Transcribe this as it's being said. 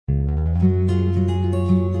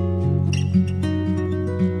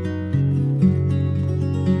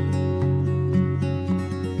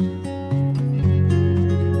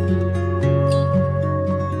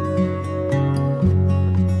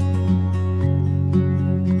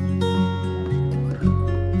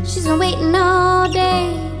She's been waiting all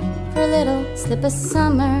day for a little slip of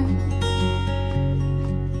summer,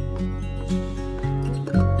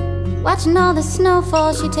 watching all the snow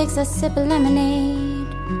fall. She takes a sip of lemonade.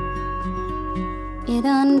 It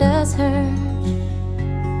undoes her.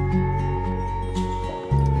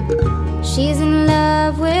 She's in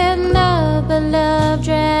love with love, but love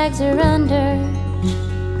drags her under.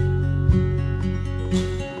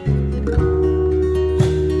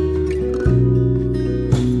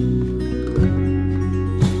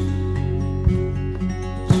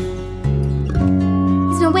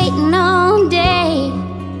 Waiting all day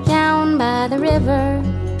down by the river,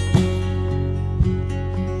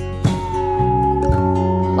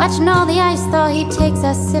 watching all the ice thaw. He takes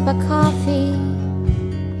a sip of coffee.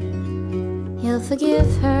 He'll forgive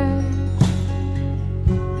her.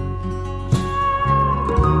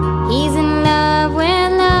 He's in love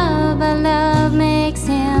with love, but love makes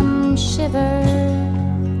him shiver.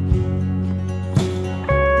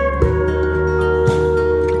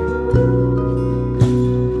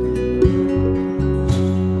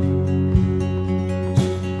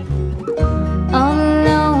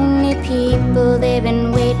 They've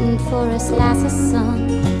been waiting for a slice of sun,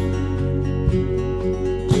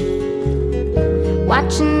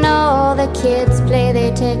 watching all the kids play.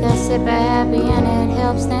 They take a sip of happy and it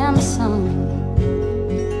helps them some.